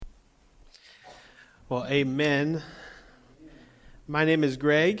Well, amen. My name is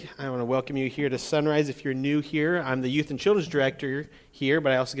Greg. I want to welcome you here to Sunrise. If you're new here, I'm the Youth and Children's Director here,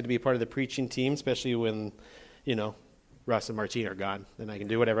 but I also get to be a part of the preaching team, especially when, Russ and Martine are gone. Then I can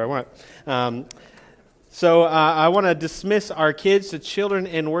do whatever I want. So I want to dismiss our kids to Children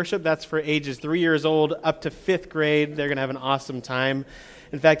in Worship. That's for ages 3 years old up to 5th grade. They're going to have an awesome time.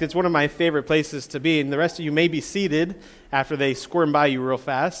 In fact, it's one of my favorite places to be, and the rest of you may be seated after they squirm by you real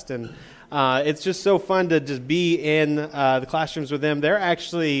fast. And it's just so fun to just be in the classrooms with them. They're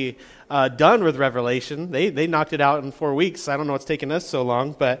actually done with Revelation. They knocked it out in 4 weeks. I don't know what's taking us so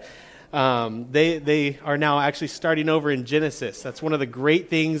long, but they are now actually starting over in Genesis. That's one of the great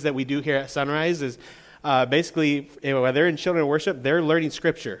things that we do here at Sunrise is basically, when they're in Children in Worship, they're learning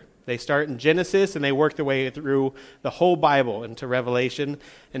Scripture. They start in Genesis, and they work their way through the whole Bible into Revelation.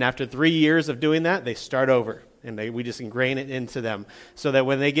 And after 3 years of doing that, they start over. And we just ingrain it into them so that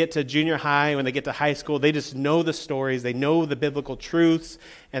when they get to junior high, when they get to high school, they just know the stories, they know the biblical truths,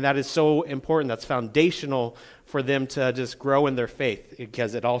 and that is so important. That's foundational for them to just grow in their faith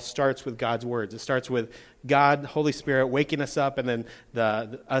because it all starts with God's words. It starts with God, Holy Spirit, waking us up, and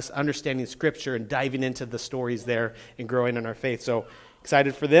then us understanding Scripture and diving into the stories there and growing in our faith. So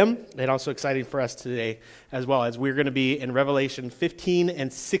excited for them, and also exciting for us today as well, as we're going to be in Revelation 15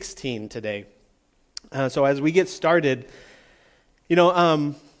 and 16 today. So as we get started,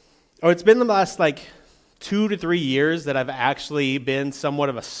 it's been the last 2 to 3 years that I've actually been somewhat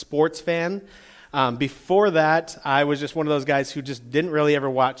of a sports fan. Before that, I was just one of those guys who just didn't really ever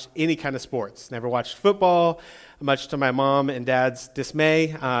watch any kind of sports. Never watched football, much to my mom and dad's dismay.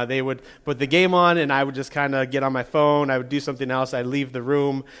 They would put the game on, and I would just kind of get on my phone. I would do something else. I'd leave the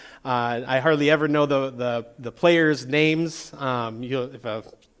room. I hardly ever know the players' names. If a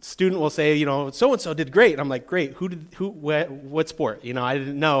student will say, so-and-so did great. I'm like, great. What sport? I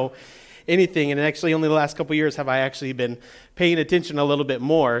didn't know anything. And actually only the last couple of years have I actually been paying attention a little bit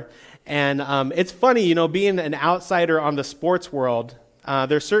more. And it's funny, being an outsider on the sports world,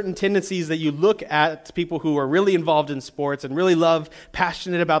 there's certain tendencies that you look at people who are really involved in sports and really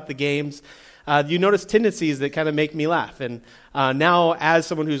passionate about the games. You notice tendencies that kind of make me laugh. And now, as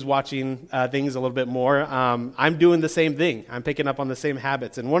someone who's watching things a little bit more, I'm doing the same thing. I'm picking up on the same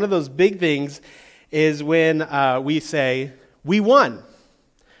habits. And one of those big things is when we say, we won,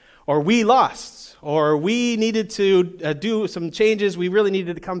 or we lost, or we needed to do some changes. We really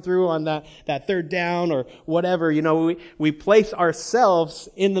needed to come through on that third down or whatever. We place ourselves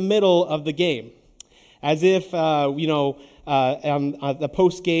in the middle of the game, as if, on the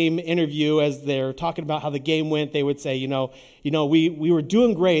post-game interview, as they're talking about how the game went, they would say, we were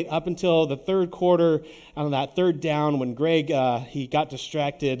doing great up until the third quarter on that third down when Greg, he got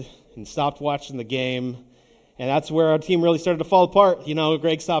distracted and stopped watching the game. And that's where our team really started to fall apart.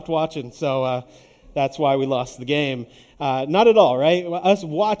 Greg stopped watching, so that's why we lost the game. Not at all, right? Us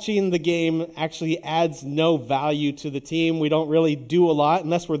watching the game actually adds no value to the team. We don't really do a lot.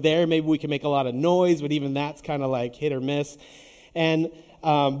 Unless we're there, maybe we can make a lot of noise, but even that's kind of like hit or miss. And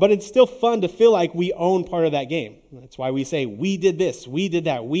but it's still fun to feel like we own part of that game. That's why we say, we did this, we did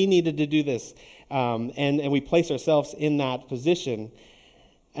that, we needed to do this. And we place ourselves in that position.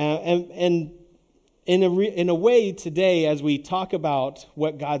 And in a way today, as we talk about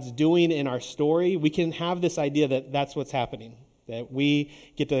what God's doing in our story, we can have this idea that that's what's happening, that we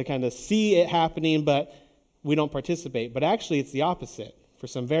get to kind of see it happening, but we don't participate. But actually, it's the opposite for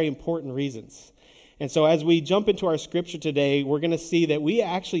some very important reasons. And so as we jump into our scripture today, we're going to see that we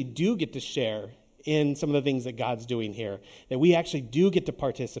actually do get to share in some of the things that God's doing here, that we actually do get to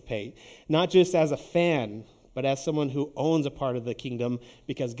participate, not just as a fan, but as someone who owns a part of the kingdom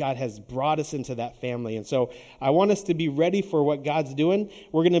because God has brought us into that family. And so I want us to be ready for what God's doing.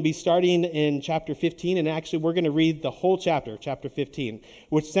 We're going to be starting in chapter 15, and actually we're going to read the whole chapter 15,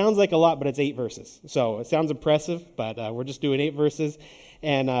 which sounds like a lot, but it's 8 verses. So it sounds impressive, but we're just doing 8 verses,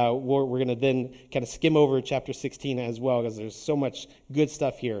 and we're going to then kind of skim over chapter 16 as well because there's so much good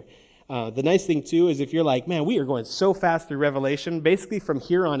stuff here. The nice thing, too, is if you're like, man, we are going so fast through Revelation, basically from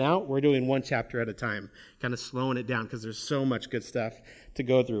here on out, we're doing one chapter at a time, kind of slowing it down because there's so much good stuff to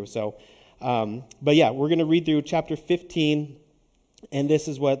go through. So, but yeah, we're going to read through chapter 15, and this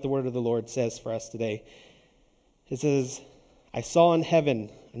is what the word of the Lord says for us today. It says, I saw in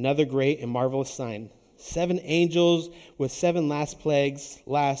heaven another great and marvelous sign, 7 angels with 7 last plagues,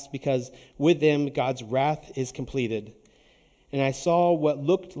 because with them God's wrath is completed. And I saw what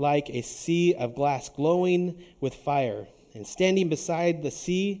looked like a sea of glass glowing with fire, and standing beside the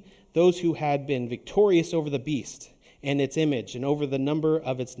sea, those who had been victorious over the beast and its image and over the number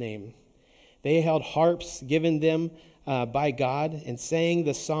of its name. They held harps given them by God and sang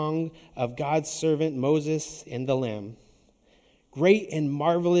the song of God's servant Moses and the Lamb. Great and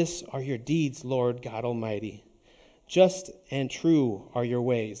marvelous are your deeds, Lord God Almighty. Just and true are your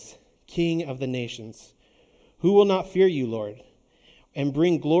ways, King of the nations. Who will not fear you, Lord, and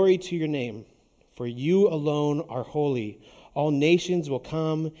bring glory to your name? For you alone are holy. All nations will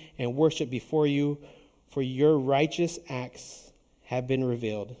come and worship before you, for your righteous acts have been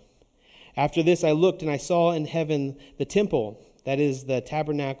revealed. After this I looked, and I saw in heaven the temple, that is the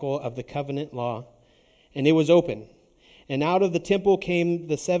tabernacle of the covenant law, and it was open. And out of the temple came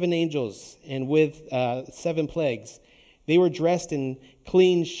the 7 angels, and with 7 plagues. They were dressed in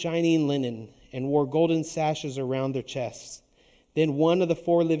clean, shining linen, and wore golden sashes around their chests. Then one of the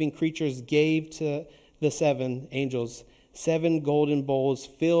 4 living creatures gave to the 7 angels 7 golden bowls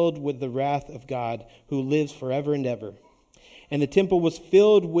filled with the wrath of God, who lives forever and ever. And the temple was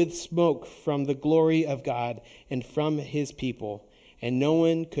filled with smoke from the glory of God and from his people. And no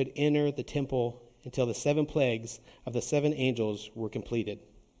one could enter the temple until the 7 plagues of the 7 angels were completed.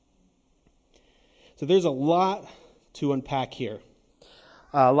 So there's a lot to unpack here.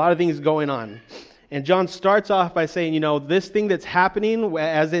 A lot of things going on. And John starts off by saying, this thing that's happening,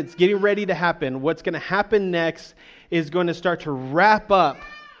 as it's getting ready to happen, what's going to happen next is going to start to wrap up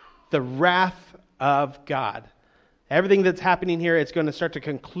the wrath of God. Everything that's happening here, it's going to start to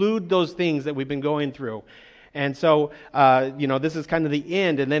conclude those things that we've been going through. And so, this is kind of the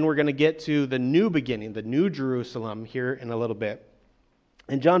end, and then we're going to get to the new beginning, the new Jerusalem here in a little bit.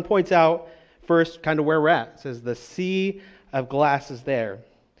 And John points out first kind of where we're at. It says the sea of glass is there.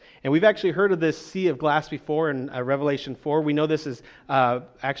 And we've actually heard of this sea of glass before in Revelation 4. We know this is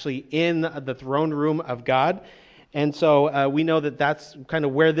actually in the throne room of God. And so we know that that's kind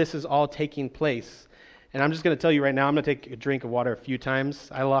of where this is all taking place. And I'm just going to tell you right now, I'm going to take a drink of water a few times.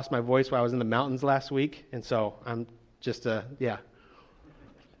 I lost my voice while I was in the mountains last week. And so I'm just, That's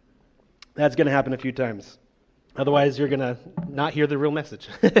going to happen a few times. Otherwise, you're going to not hear the real message.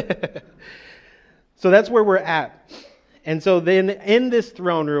 So that's where we're at. And so then in this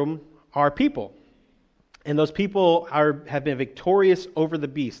throne room are people. And those people have been victorious over the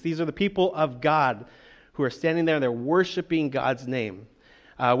beast. These are the people of God who are standing there and they're worshiping God's name.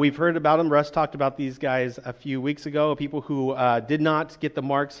 We've heard about them. Russ talked about these guys a few weeks ago, people who did not get the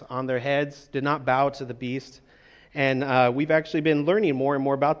marks on their heads, did not bow to the beast. And we've actually been learning more and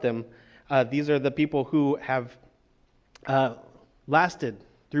more about them. These are the people who have lasted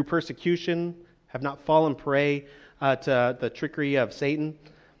through persecution, have not fallen prey to the trickery of Satan,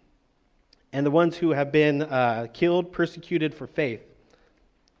 and the ones who have been killed, persecuted for faith.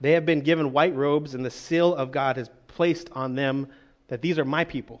 They have been given white robes, and the seal of God is placed on them that these are my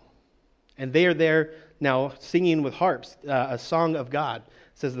people. And they are there now singing with harps, a song of God.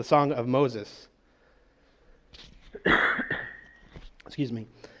 It says the song of Moses. Excuse me.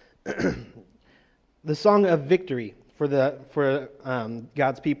 The song of victory for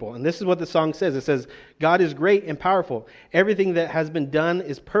God's people. And this is what the song says. It says, God is great and powerful. Everything that has been done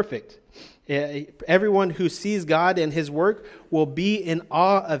is perfect. Everyone who sees God and his work will be in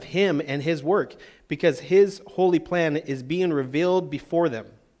awe of him and his work, because his holy plan is being revealed before them.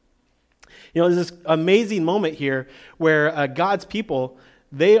 There's this amazing moment here where God's people,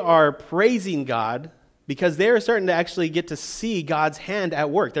 they are praising God because they're starting to actually get to see God's hand at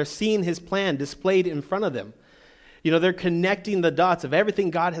work. They're seeing his plan displayed in front of them. They're connecting the dots of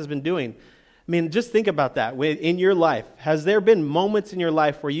everything God has been doing. I mean, just think about that. In your life, has there been moments in your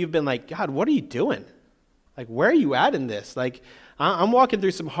life where you've been like, God, what are you doing? Like, where are you at in this? Like, I'm walking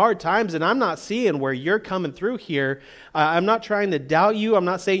through some hard times, and I'm not seeing where you're coming through here. I'm not trying to doubt you. I'm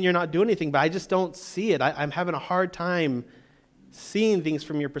not saying you're not doing anything, but I just don't see it. I'm having a hard time seeing things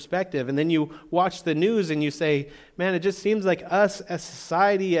from your perspective. And then you watch the news, and you say, man, it just seems like us as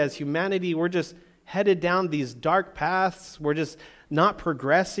society, as humanity, we're just headed down these dark paths. We're just not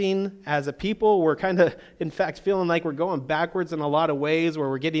progressing as a people. We're kind of, in fact, feeling like we're going backwards in a lot of ways, where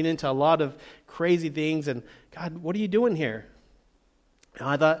we're getting into a lot of crazy things. And God, what are you doing here? And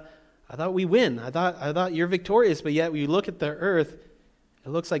I thought we win. I thought you're victorious, but yet when you look at the earth, it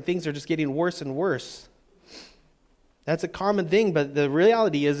looks like things are just getting worse and worse. That's a common thing, but the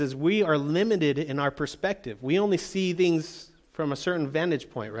reality is we are limited in our perspective. We only see things from a certain vantage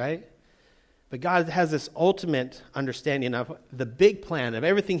point, right? But God has this ultimate understanding of the big plan, of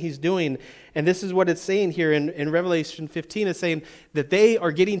everything he's doing. And this is what it's saying here in Revelation 15. It's saying that they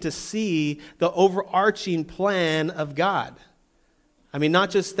are getting to see the overarching plan of God. I mean, not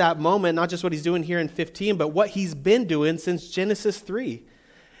just that moment, not just what he's doing here in 15, but what he's been doing since Genesis 3.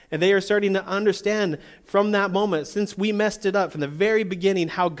 And they are starting to understand from that moment, since we messed it up from the very beginning,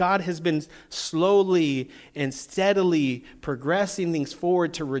 how God has been slowly and steadily progressing things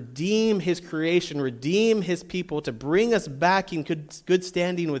forward to redeem his creation, redeem his people, to bring us back in good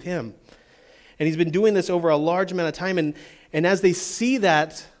standing with him. And he's been doing this over a large amount of time. And as they see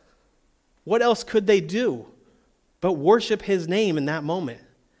that, what else could they do but worship his name in that moment?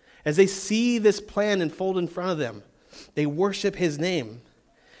 As they see this plan unfold in front of them, they worship his name.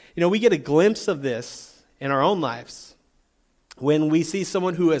 We get a glimpse of this in our own lives when we see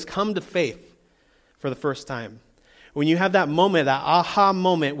someone who has come to faith for the first time. When you have that moment, that aha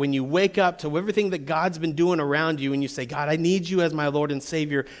moment, when you wake up to everything that God's been doing around you and you say, God, I need you as my Lord and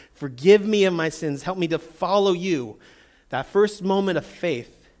Savior. Forgive me of my sins. Help me to follow you. That first moment of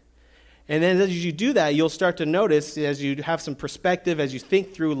faith. And then as you do that, you'll start to notice, as you have some perspective, as you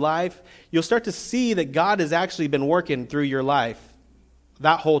think through life, you'll start to see that God has actually been working through your life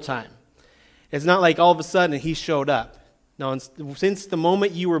that whole time. It's not like all of a sudden he showed up. No, since the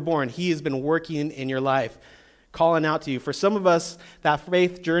moment you were born, he has been working in your life, calling out to you. For some of us, that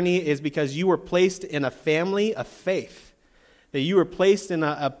faith journey is because you were placed in a family of faith, that you were placed in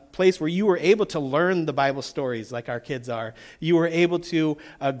a place where you were able to learn the Bible stories like our kids are. You were able to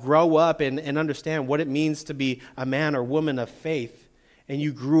grow up and understand what it means to be a man or woman of faith. And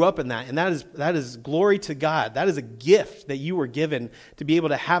you grew up in that. And that is glory to God. That is a gift that you were given to be able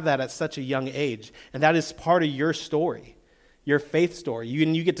to have that at such a young age. And that is part of your story, your faith story.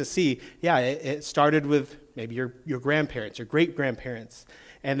 You get to see, it started with maybe your grandparents, your great-grandparents,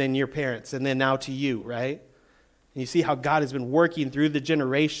 and then your parents, and then now to you, right? And you see how God has been working through the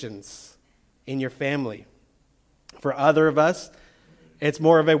generations in your family. For other of us, it's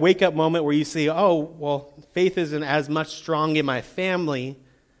more of a wake-up moment where you see, faith isn't as much strong in my family,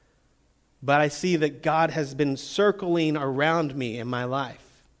 but I see that God has been circling around me in my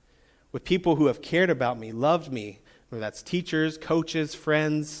life with people who have cared about me, loved me, whether that's teachers, coaches,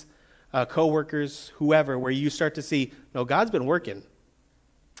 friends, co-workers, whoever, where you start to see, no, God's been working.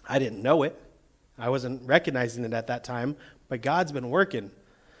 I didn't know it. I wasn't recognizing it at that time, but God's been working.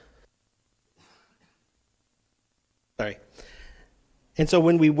 Sorry. And so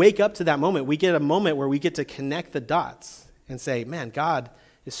when we wake up to that moment, we get a moment where we get to connect the dots and say, man, God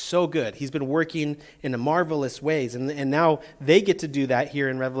is so good. He's been working in marvelous ways. And now they get to do that here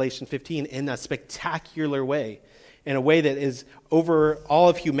in Revelation 15 in a spectacular way, in a way that is over all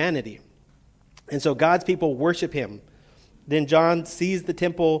of humanity. And so God's people worship him. Then John sees the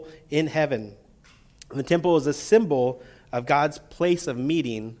temple in heaven. And the temple is a symbol of God's place of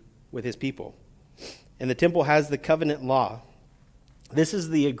meeting with his people. And the temple has the covenant law. This is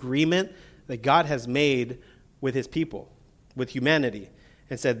the agreement that God has made with his people, with humanity,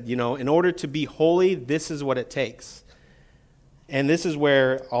 and said, in order to be holy, this is what it takes. And this is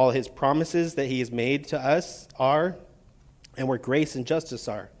where all his promises that he has made to us are, and where grace and justice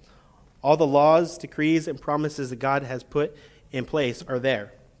are. All the laws, decrees, and promises that God has put in place are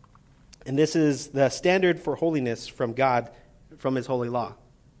there. And this is the standard for holiness from God, from his holy law.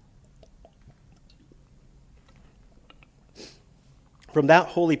 From that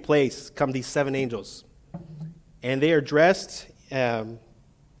holy place come these 7 angels, and they are dressed in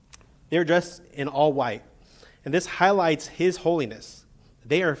all white, and this highlights his holiness.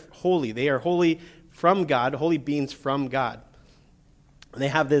 They are holy. They are holy from God, holy beings from God. And they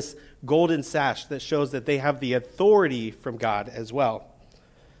have this golden sash that shows that they have the authority from God as well.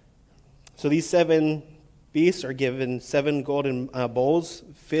 So these 7 beasts are given 7 golden bowls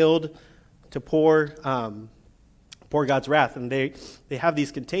filled to pour God's wrath. And they have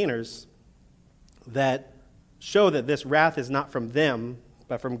these containers that show that this wrath is not from them,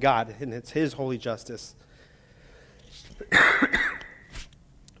 but from God, and it's his holy justice.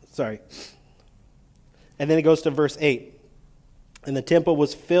 Sorry. And then it goes to verse 8. And the temple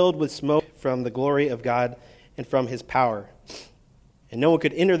was filled with smoke from the glory of God and from his power. And no one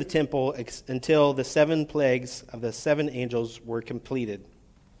could enter the temple until the 7 plagues of the 7 angels were completed.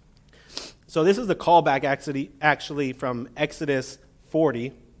 So this is the callback actually from Exodus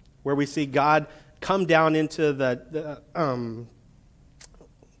 40, where we see God come down into the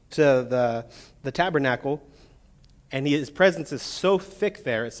tabernacle, and his presence is so thick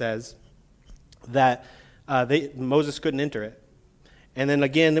there, it says, that Moses couldn't enter it. And then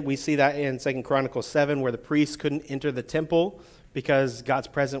again, we see that in 2 Chronicles 7, where the priests couldn't enter the temple because God's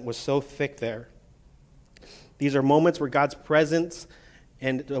presence was so thick there. These are moments where God's presence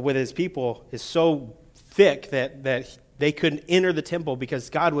and with his people is so thick that they couldn't enter the temple because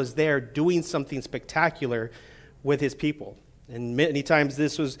God was there doing something spectacular with his people. And many times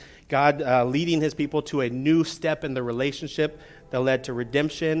this was God leading his people to a new step in the relationship that led to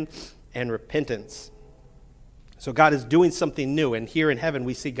redemption and repentance. So God is doing something new, and here in heaven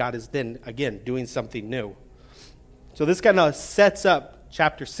we see God is then, again, doing something new. So this kind of sets up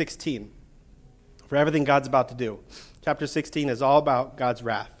chapter 16 for everything God's about to do. Chapter 16 is all about God's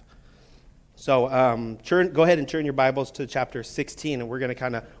wrath. So go ahead and turn your Bibles to chapter 16, and we're going to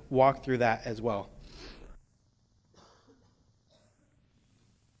kind of walk through that as well.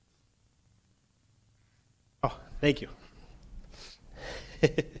 Oh, thank you.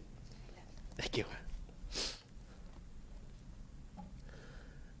 Thank you.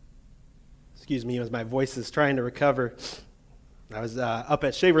 Excuse me as my voice is trying to recover. I was up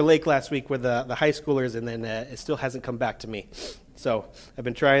at Shaver Lake last week with the high schoolers, and then it still hasn't come back to me. So I've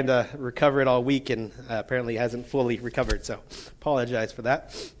been trying to recover it all week, and apparently hasn't fully recovered. So apologize for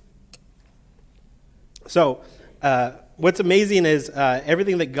that. So what's amazing is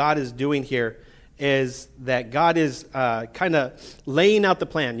everything that God is doing here is that God is kind of laying out the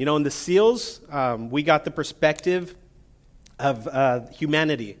plan. You know, in the seals, we got the perspective of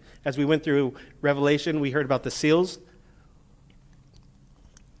humanity. As we went through Revelation, we heard about the seals.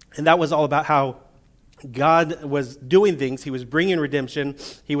 And that was all about how God was doing things. He was bringing redemption.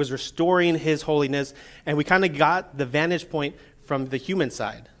 He was restoring his holiness. And we kind of got the vantage point from the human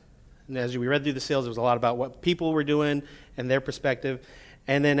side. And as we read through the seals, it was a lot about what people were doing and their perspective.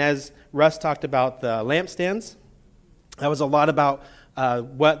 And then as Russ talked about the lampstands, that was a lot about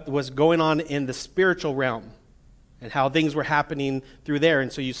what was going on in the spiritual realm and how things were happening through there.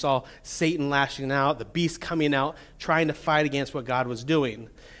 And so you saw Satan lashing out, the beast coming out, trying to fight against what God was doing.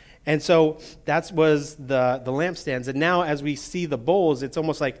 And so that was the lampstands. And now as we see the bowls, it's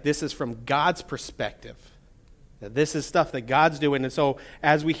almost like this is from God's perspective. This is stuff that God's doing. And so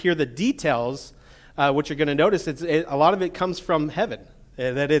as we hear the details, what you're going to notice, a lot of it comes from heaven.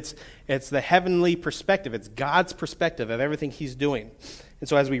 That it's the heavenly perspective. It's God's perspective of everything he's doing. And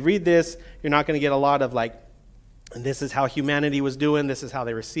so as we read this, you're not going to get a lot of like, this is how humanity was doing, this is how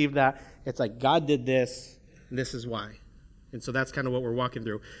they received that. It's like God did this, and this is why. And so that's kind of what we're walking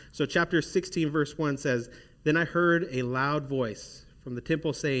through. So chapter 16, verse 1 says, "Then I heard a loud voice from the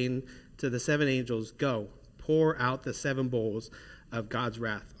temple saying to the 7 angels, 'Go, pour out the 7 bowls of God's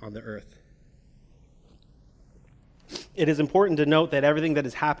wrath on the earth.'" It is important to note that everything that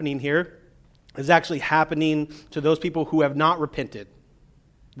is happening here is actually happening to those people who have not repented.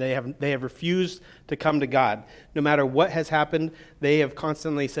 They have refused to come to God. No matter what has happened, they have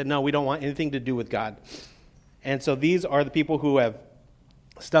constantly said, no, we don't want anything to do with God. And so these are the people who have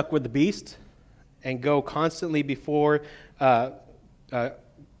stuck with the beast and go constantly before, and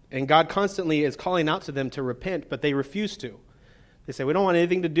God constantly is calling out to them to repent, but they refuse to. They say, we don't want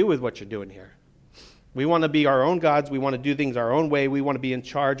anything to do with what you're doing here. We want to be our own gods. We want to do things our own way. We want to be in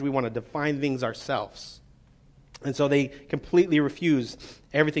charge. We want to define things ourselves. And so they completely refuse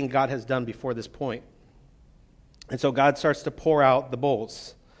everything God has done before this point. And so God starts to pour out the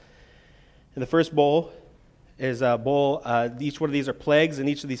bowls. And the first bowl is a bowl. Each one of these are plagues, and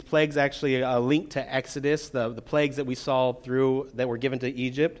each of these plagues actually link to Exodus, the plagues that we saw that were given to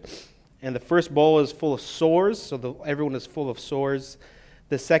Egypt. And the first bowl is full of sores, so everyone is full of sores.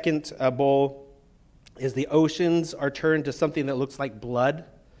 The second bowl is the oceans are turned to something that looks like blood.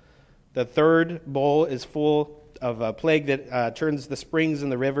 The third bowl is full of a plague that turns the springs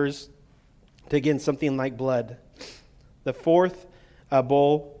and the rivers to, again, something like blood. The fourth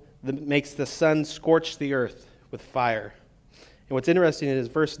bowl that makes the sun scorch the earth with fire. And what's interesting is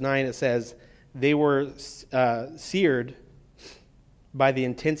verse 9, it says, they were seared by the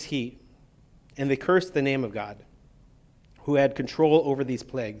intense heat, and they cursed the name of God, who had control over these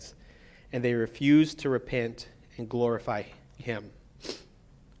plagues, and they refused to repent and glorify him.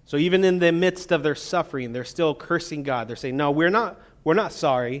 So even in the midst of their suffering, they're still cursing God. They're saying, no, we're not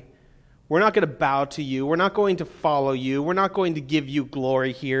sorry. We're not going to bow to you. We're not going to follow you. We're not going to give you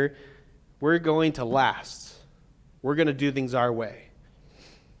glory here. We're going to last. We're going to do things our way.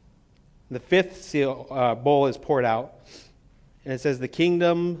 The fifth bowl is poured out, and it says, the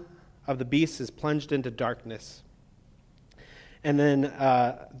kingdom of the beast is plunged into darkness. And then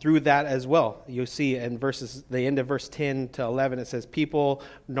through that as well, you'll see in the end of verse 10 to 11, it says, people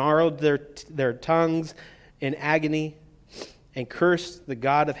gnarled their tongues in agony and cursed the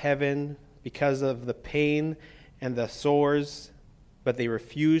God of heaven because of the pain and the sores, but they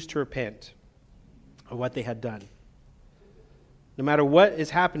refused to repent of what they had done. No matter what is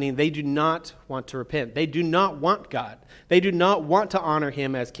happening, they do not want to repent. They do not want God. They do not want to honor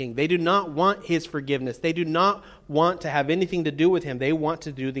him as king. They do not want his forgiveness. They do not want to have anything to do with him. They want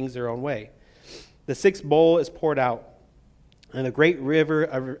to do things their own way. The sixth bowl is poured out, and the great river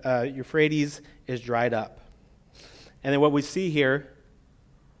of Euphrates is dried up. And then what we see here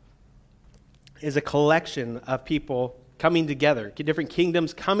is a collection of people coming together, different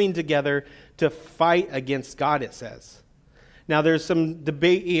kingdoms coming together to fight against God, it says. Now, there's some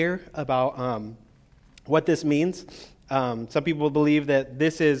debate here about what this means. Some people believe that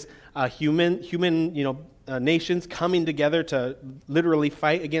this is human, nations coming together to literally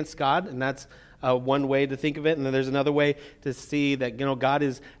fight against God, and that's one way to think of it. And then there's another way to see that God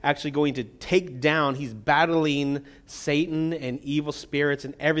is actually going to take down, he's battling Satan and evil spirits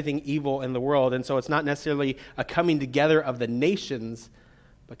and everything evil in the world. And so it's not necessarily a coming together of the nations,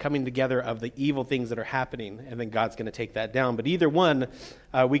 but coming together of the evil things that are happening, and then God's going to take that down. But either one,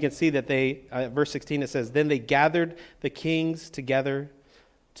 we can see that verse 16, it says, then they gathered the kings together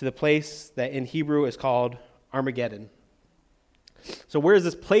to the place that in Hebrew is called Armageddon. So where is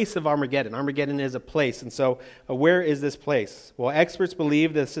this place of Armageddon? Armageddon is a place. And so where is this place? Well, experts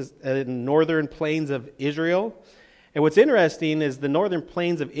believe this is in the northern plains of Israel. And what's interesting is the northern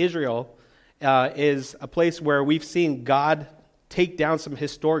plains of Israel is a place where we've seen God take down some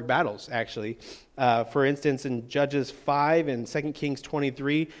historic battles, actually. For instance, in Judges 5 and 2 Kings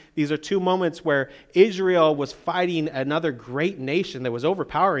 23, these are two moments where Israel was fighting another great nation that was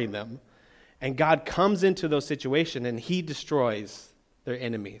overpowering them. And God comes into those situations and he destroys their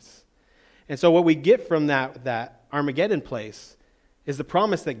enemies. And so what we get from that Armageddon place is the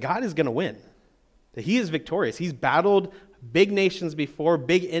promise that God is going to win, that he is victorious. He's battled big nations before,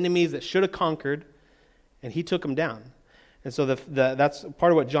 big enemies that should have conquered, and he took them down. And so that's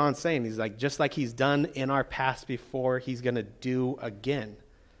part of what John's saying. He's like, just like he's done in our past before, he's going to do again.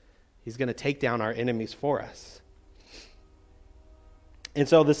 He's going to take down our enemies for us. And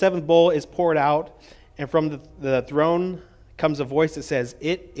so the seventh bowl is poured out, and from the throne comes a voice that says,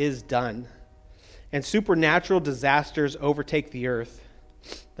 "It is done." And supernatural disasters overtake the earth.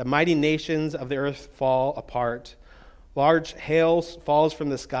 The mighty nations of the earth fall apart. Large hail falls from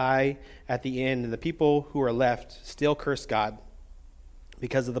the sky at the end, and the people who are left still curse God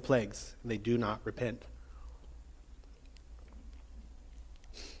because of the plagues. They do not repent.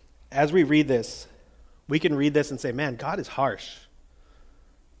 As we read this, we can read this and say, man, God is harsh.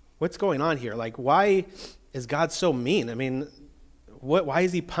 What's going on here? Like, why is God so mean? I mean, why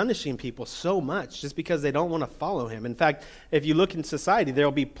is he punishing people so much just because they don't want to follow him? In fact, if you look in society, there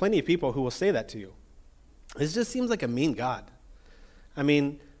will be plenty of people who will say that to you. This just seems like a mean God. I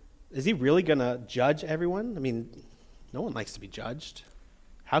mean, is he really going to judge everyone? I mean, no one likes to be judged.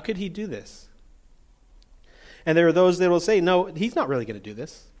 How could he do this? And there are those that will say, no, he's not really going to do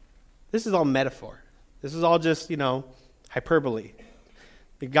this. This is all metaphor. This is all just, hyperbole.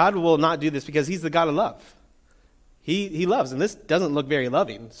 God will not do this because he's the God of love. He loves, and this doesn't look very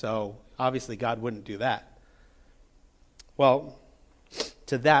loving, so obviously God wouldn't do that. Well,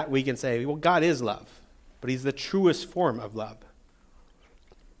 to that we can say, well, God is love, but he's the truest form of love.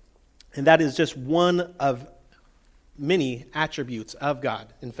 And that is just one of many attributes of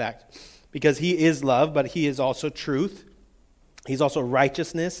God, in fact, because he is love, but he is also truth. He's also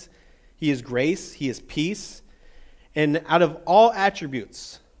righteousness. He is grace. He is peace. And out of all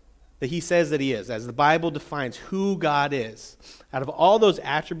attributes that he says that he is, as the Bible defines who God is, out of all those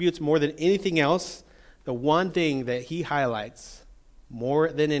attributes, more than anything else, the one thing that he highlights more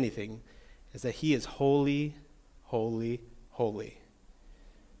than anything is that he is holy, holy, holy.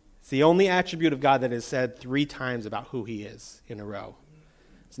 It's the only attribute of God that is said 3 times about who he is in a row.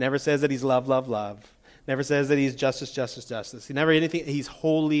 It never says that he's love, love, love. Never says that he's justice, justice, justice. He's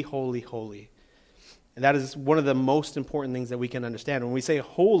holy, holy, holy. And that is one of the most important things that we can understand. When we say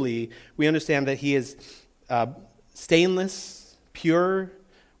holy, we understand that he is stainless, pure,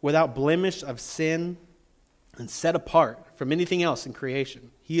 without blemish of sin, and set apart from anything else in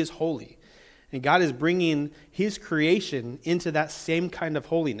creation. He is holy. And God is bringing his creation into that same kind of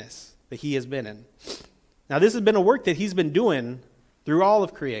holiness that he has been in. Now, this has been a work that he's been doing through all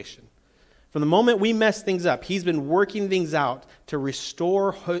of creation. From the moment we mess things up, he's been working things out to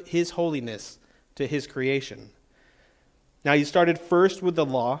restore his holiness to his creation. Now, he started first with the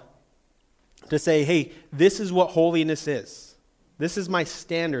law to say, hey, this is what holiness is. This is my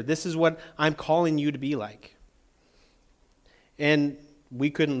standard. This is what I'm calling you to be like. And we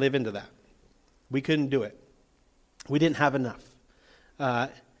couldn't live into that. We couldn't do it. We didn't have enough.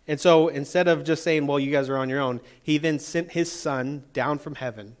 And so instead of just saying, well, you guys are on your own, he then sent his son down from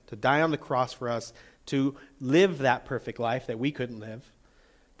heaven to die on the cross for us, to live that perfect life that we couldn't live,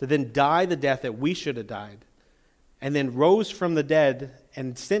 to then die the death that we should have died, and then rose from the dead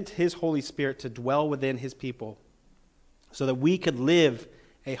and sent his Holy Spirit to dwell within his people so that we could live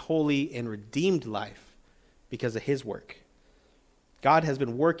a holy and redeemed life because of his work. God has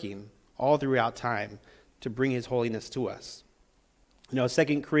been working all throughout time to bring his holiness to us.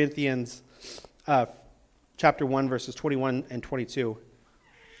 2 Corinthians chapter 1, verses 21 and 22.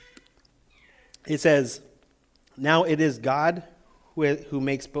 It says, "Now it is God who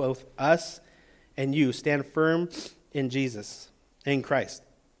makes both us and you stand firm in Jesus, in Christ.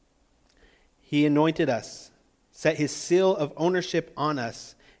 He anointed us, set his seal of ownership on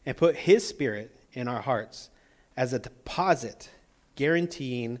us, and put his Spirit in our hearts as a deposit,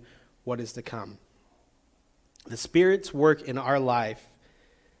 guaranteeing what is to come." The Spirit's work in our life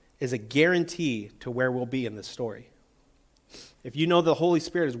is a guarantee to where we'll be in this story. If you know the Holy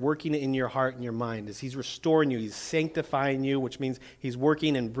Spirit is working in your heart and your mind, as he's restoring you, he's sanctifying you, which means he's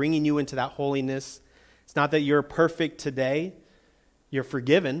working and bringing you into that holiness. It's not that you're perfect today. You're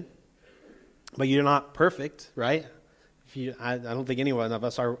forgiven, but you're not perfect, right? I don't think any one of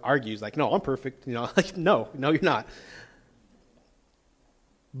us argues like, no, I'm perfect. Like, no, you're not.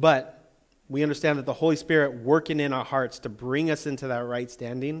 But we understand that the Holy Spirit working in our hearts to bring us into that right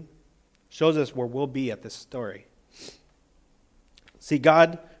standing shows us where we'll be at this story. See,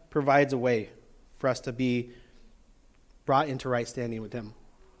 God provides a way for us to be brought into right standing with him.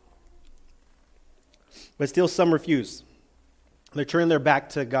 But still some refuse. They turn their back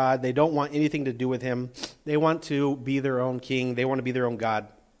to God. They don't want anything to do with him. They want to be their own king. They want to be their own God.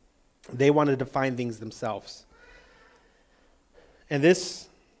 They want to define things themselves. And this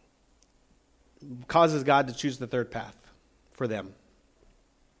causes God to choose the third path for them,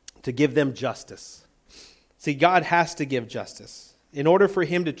 to give them justice. See, God has to give justice. In order for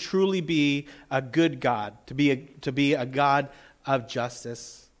him to truly be a good God, to be a God of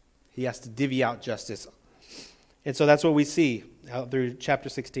justice, he has to divvy out justice. And so that's what we see through chapter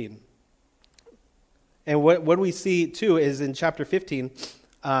 16. And what we see, too, is in chapter 15,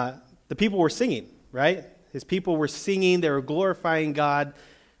 the people were singing, right? His people were singing, they were glorifying God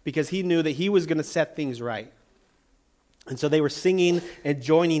because he knew that he was going to set things right. And so they were singing and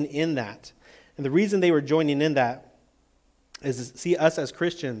joining in that. And the reason they were joining in that is, see, us as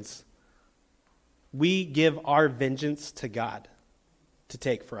Christians, we give our vengeance to God to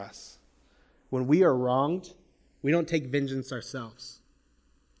take for us. When we are wronged, we don't take vengeance ourselves.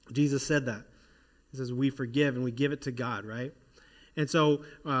 Jesus said that. He says we forgive and we give it to God, right? And so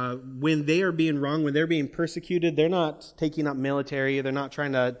when they are being wronged, when they're being persecuted, they're not taking up military. They're not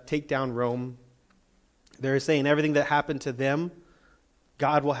trying to take down Rome. They're saying everything that happened to them,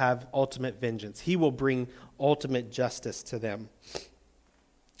 God will have ultimate vengeance. He will bring ultimate justice to them.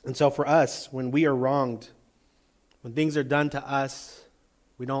 And so for us, when we are wronged, when things are done to us,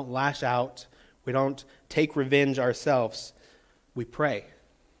 we don't lash out. We don't take revenge ourselves. We pray.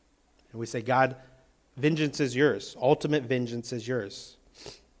 And we say, God, vengeance is yours. Ultimate vengeance is yours.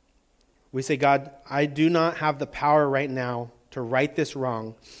 We say, God, I do not have the power right now to right this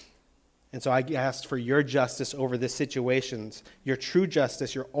wrong. And so I ask for your justice over this situation, your true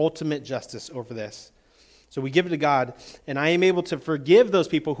justice, your ultimate justice over this. So we give it to God, and I am able to forgive those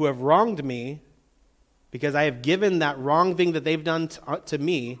people who have wronged me because I have given that wrong thing that they've done to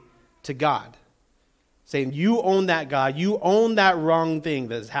me to God. Saying, you own that, God. You own that wrong thing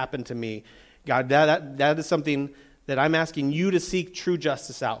that has happened to me. God, that is something that I'm asking you to seek true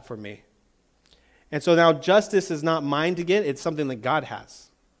justice out for me. And so now justice is not mine to get. It's something that God has.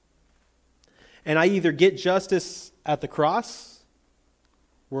 And I either get justice at the cross,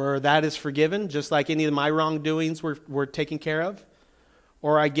 where that is forgiven, just like any of my wrongdoings were taken care of,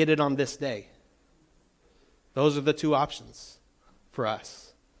 or I get it on this day. Those are the two options for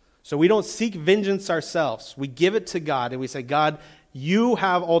us. So we don't seek vengeance ourselves. We give it to God, and we say, God, you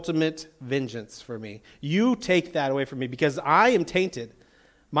have ultimate vengeance for me. You take that away from me because I am tainted.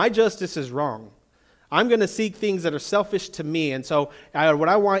 My justice is wrong. I'm going to seek things that are selfish to me. And so what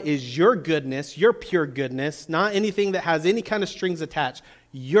I want is your goodness, your pure goodness, not anything that has any kind of strings attached.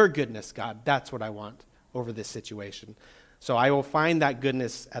 Your goodness, God, that's what I want over this situation. So I will find that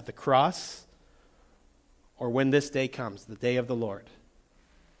goodness at the cross or when this day comes, the day of the Lord.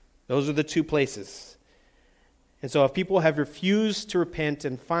 Those are the two places. And so if people have refused to repent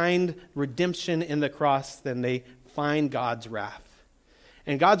and find redemption in the cross, then they find God's wrath.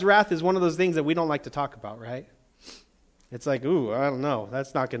 And God's wrath is one of those things that we don't like to talk about, right? It's like, ooh, I don't know.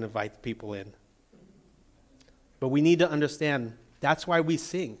 That's not going to invite people in. But we need to understand that's why we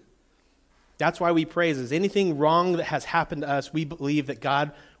sing. That's why we praise. Is anything wrong that has happened to us, we believe that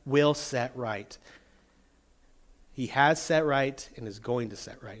God will set right. He has set right and is going to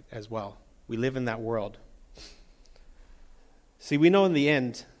set right as well. We live in that world. See, we know in the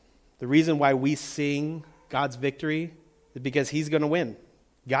end, the reason why we sing God's victory is because he's going to win.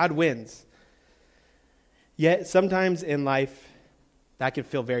 God wins. Yet sometimes in life, that can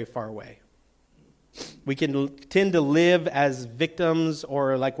feel very far away. We can tend to live as victims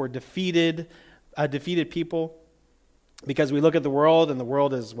or like we're defeated people because we look at the world and the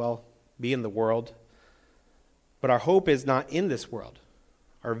world is, well, being the world. But our hope is not in this world.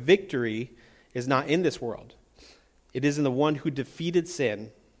 Our victory is not in this world. It is in the one who defeated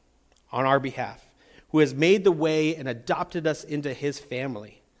sin on our behalf, who has made the way and adopted us into his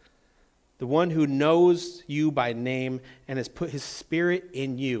family. The one who knows you by name and has put his spirit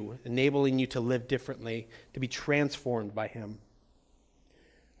in you, enabling you to live differently, to be transformed by him.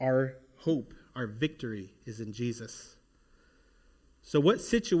 Our hope, our victory is in Jesus. So what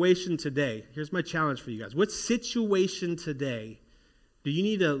situation today, here's my challenge for you guys. What situation today do you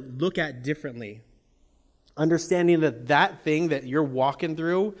need to look at differently? Understanding that that thing that you're walking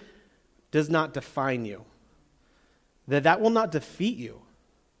through does not define you. That will not defeat you.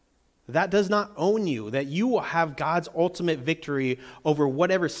 That does not own you, that you will have God's ultimate victory over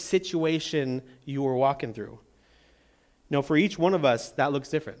whatever situation you are walking through. Now, for each one of us, that looks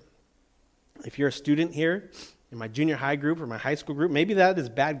different. If you're a student here in my junior high group or my high school group, maybe that is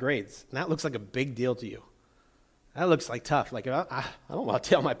bad grades, and that looks like a big deal to you. That looks like tough. Like, I don't want to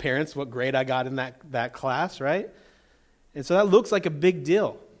tell my parents what grade I got in that class, right? And so that looks like a big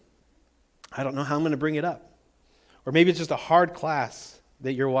deal. I don't know how I'm going to bring it up. Or maybe it's just a hard class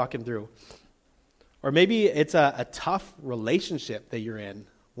that you're walking through. Or maybe it's a tough relationship that you're in.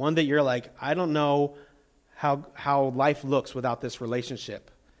 One that you're like, I don't know how life looks without this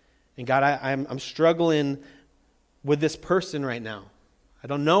relationship. And God, I'm struggling with this person right now. I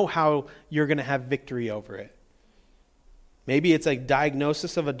don't know how you're going to have victory over it. Maybe it's a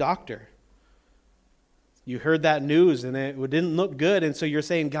diagnosis of a doctor. You heard that news and it didn't look good, and so you're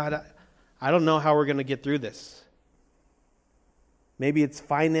saying, God, I don't know how we're going to get through this. Maybe it's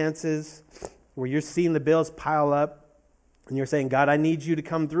finances where you're seeing the bills pile up and you're saying, God, I need you to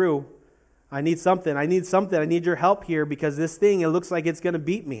come through. I need something. I need your help here because this thing, it looks like it's going to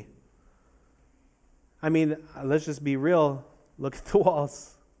beat me. I mean, let's just be real. Look at the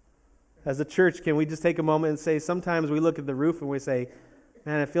walls. As a church, can we just take a moment and say, sometimes we look at the roof and we say,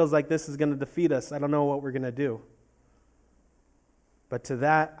 man, it feels like this is going to defeat us. I don't know what we're going to do. But to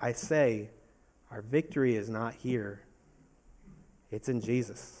that, I say, our victory is not here. It's in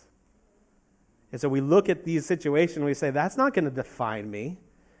Jesus. And so we look at these situations and we say, that's not going to define me.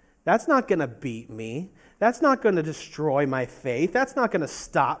 That's not going to beat me. That's not going to destroy my faith. That's not going to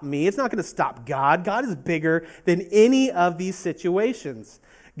stop me. It's not going to stop God. God is bigger than any of these situations.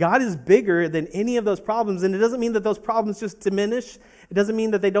 God is bigger than any of those problems. And it doesn't mean that those problems just diminish. It doesn't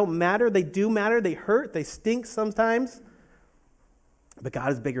mean that they don't matter. They do matter. They hurt. They stink sometimes. But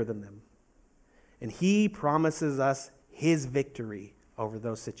God is bigger than them. And he promises us his victory over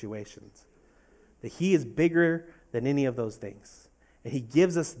those situations. That he is bigger than any of those things. And he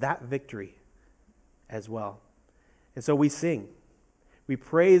gives us that victory as well. And so we sing. We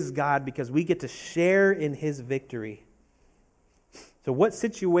praise God because we get to share in his victory. So what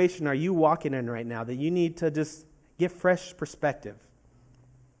situation are you walking in right now that you need to just get fresh perspective?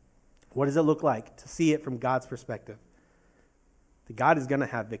 What does it look like to see it from God's perspective? That God is going to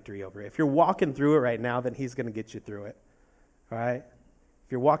have victory over it. If you're walking through it right now, then he's going to get you through it. All right?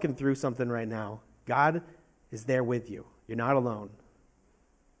 If you're walking through something right now, God is there with you. You're not alone.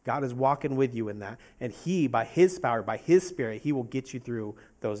 God is walking with you in that. And he, by his power, by his spirit, he will get you through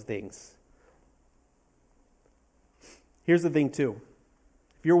those things. Here's the thing, too.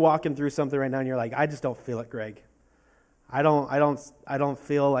 If you're walking through something right now and you're like, I just don't feel it, Greg. I don't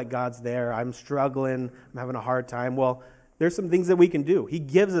feel like God's there. I'm struggling. I'm having a hard time. Well, there's some things that we can do. He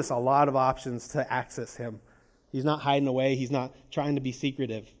gives us a lot of options to access him. He's not hiding away. He's not trying to be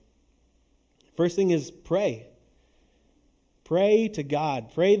secretive. First thing is pray. Pray to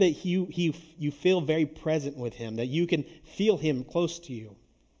God. Pray that you feel very present with him, that you can feel him close to you.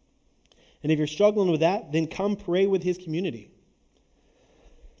 And if you're struggling with that, then come pray with his community.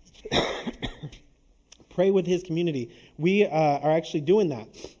 Pray with his community. We are actually doing that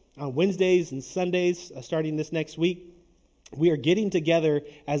on Wednesdays and Sundays, starting this next week. We are getting together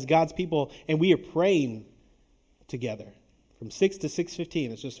as God's people, and we are praying together from 6 to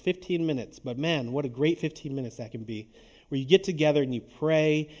 6:15. It's just 15 minutes. But man, what a great 15 minutes that can be. Where you get together and you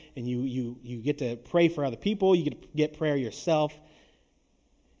pray, and you get to pray for other people. You get to get prayer yourself.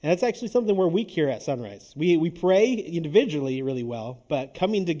 And that's actually something we're weak here at Sunrise. We pray individually really well, but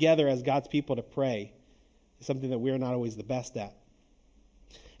coming together as God's people to pray is something that we're not always the best at.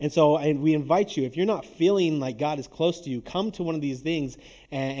 And so we invite you, if you're not feeling like God is close to you, come to one of these things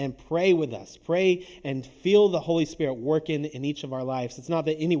and pray with us. Pray and feel the Holy Spirit working in each of our lives. It's not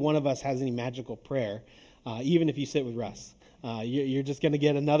that any one of us has any magical prayer, even if you sit with Russ. You're just going to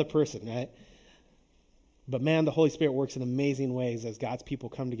get another person, right? But man, the Holy Spirit works in amazing ways as God's people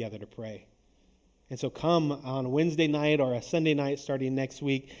come together to pray. And so come on a Wednesday night or a Sunday night starting next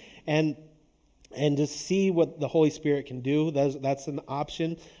week and just see what the Holy Spirit can do. That's an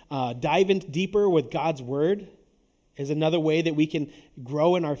option. Dive in deeper with God's Word is another way that we can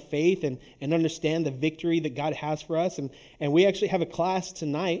grow in our faith and understand the victory that God has for us. And we actually have a class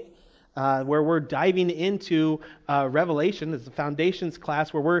tonight where we're diving into Revelation. It's a foundations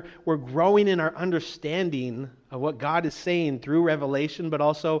class where we're growing in our understanding of what God is saying through Revelation, but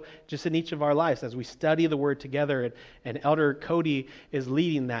also just in each of our lives as we study the Word together. And Elder Cody is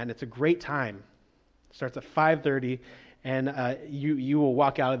leading that, and it's a great time. It starts at 5:30, and you will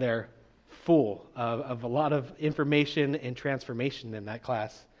walk out of there full of a lot of information and transformation in that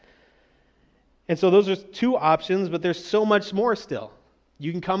class. And so those are two options, but there's so much more still.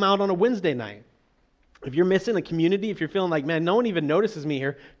 You can come out on a Wednesday night. If you're missing a community, if you're feeling like, man, no one even notices me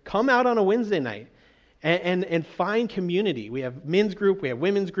here, come out on a Wednesday night and find community. We have men's group, we have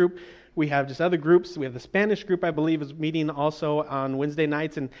women's group, we have just other groups. We have the Spanish group, I believe, is meeting also on Wednesday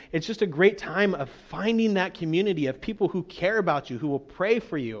nights. And it's just a great time of finding that community of people who care about you, who will pray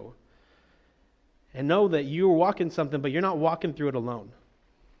for you. And know that you are walking something, but you're not walking through it alone.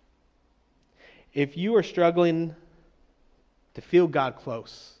 If you are struggling to feel God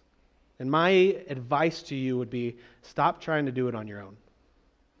close, then my advice to you would be stop trying to do it on your own.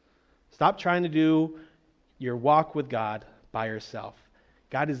 Stop trying to do your walk with God by yourself.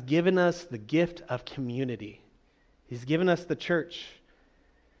 God has given us the gift of community. He's given us the church.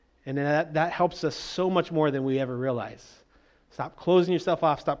 And that helps us so much more than we ever realize. Stop closing yourself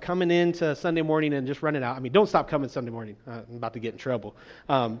off. Stop coming into Sunday morning and just running out. I mean, don't stop coming Sunday morning. I'm about to get in trouble.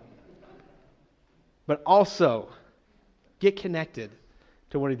 But also, get connected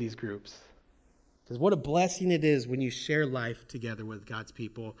to one of these groups. Because what a blessing it is when you share life together with God's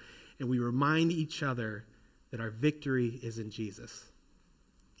people and we remind each other that our victory is in Jesus.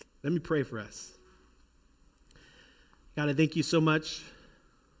 Let me pray for us. God, I thank you so much.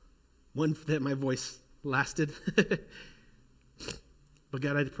 One, that my voice lasted. But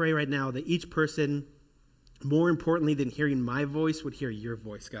God, I pray right now that each person, more importantly than hearing my voice, would hear your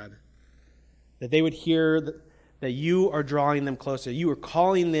voice, God. That they would hear that you are drawing them closer. You are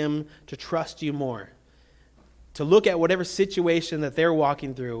calling them to trust you more. To look at whatever situation that they're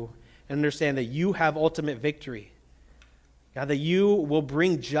walking through and understand that you have ultimate victory. God, that you will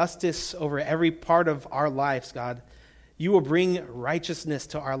bring justice over every part of our lives, God. You will bring righteousness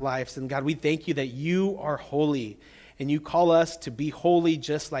to our lives. And God, we thank you that you are holy and you call us to be holy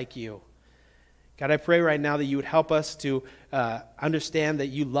just like you. God, I pray right now that you would help us to understand that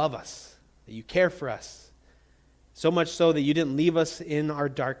you love us, that you care for us. So much so that you didn't leave us in our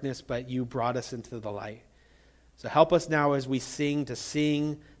darkness, but you brought us into the light. So help us now as we sing to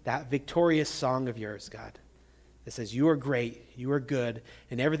sing that victorious song of yours, God. That says you are great, you are good,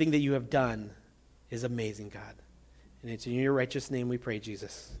 and everything that you have done is amazing, God. And it's in your righteous name we pray,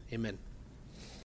 Jesus. Amen.